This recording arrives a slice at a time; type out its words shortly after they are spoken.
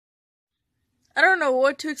I don't know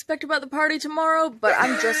what to expect about the party tomorrow, but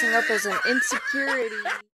I'm dressing up as an insecurity.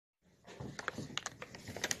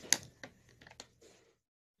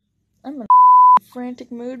 I'm in a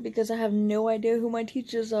frantic mood because I have no idea who my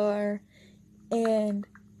teachers are, and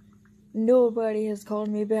nobody has called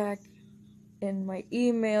me back, and my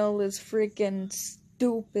email is freaking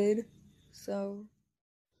stupid, so...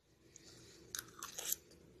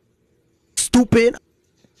 Stupid!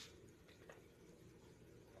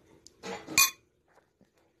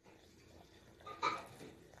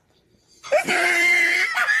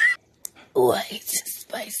 Ooh, it's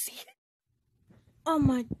spicy. Oh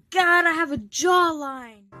my god, I have a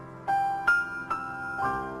jawline!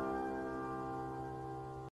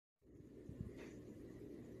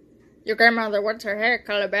 Your grandmother wants her hair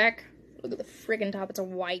color back. Look at the friggin' top, it's a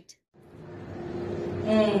white.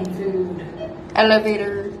 Food.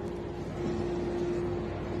 Elevator.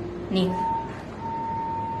 Neat.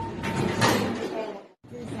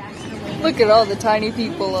 Look at all the tiny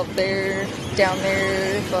people up there, down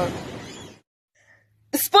there, fuck.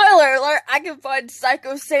 Spoiler alert, I can find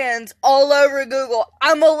Psycho Sans all over Google.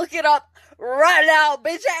 I'ma look it up right now,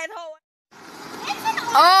 bitch asshole.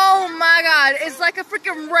 Oh my god, it's like a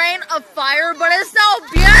freaking rain of fire, but it's so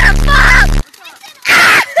beautiful!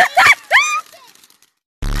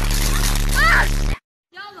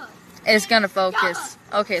 It's gonna focus.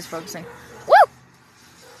 Okay, it's focusing. Woo!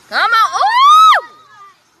 Come on! Ooh!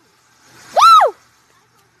 Woo!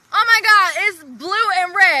 Oh my god, it's blue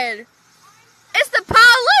and red. It's the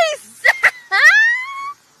police!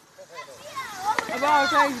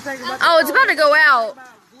 Oh, it's about to go out.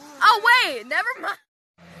 Oh wait, never mind.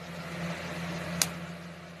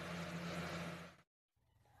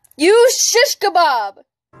 You shish kebab!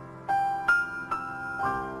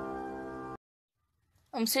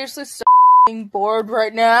 I'm seriously so bored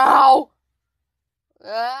right now.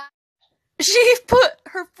 She put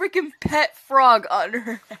her freaking pet frog on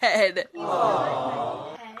her head.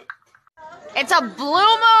 Aww. It's a blue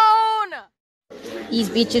moon! These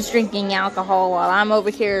bitches drinking alcohol while I'm over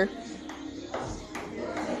here.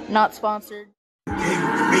 Not sponsored.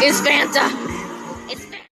 It's Fanta! It's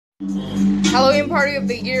Fanta! Halloween party of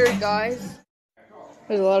the year, guys.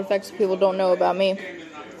 There's a lot of facts that people don't know about me.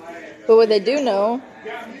 But what they do know,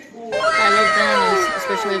 I love bananas,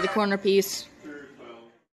 especially the corner piece.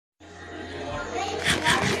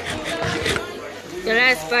 The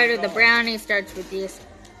last bite of the brownie starts with this.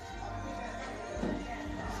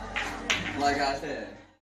 Like I said.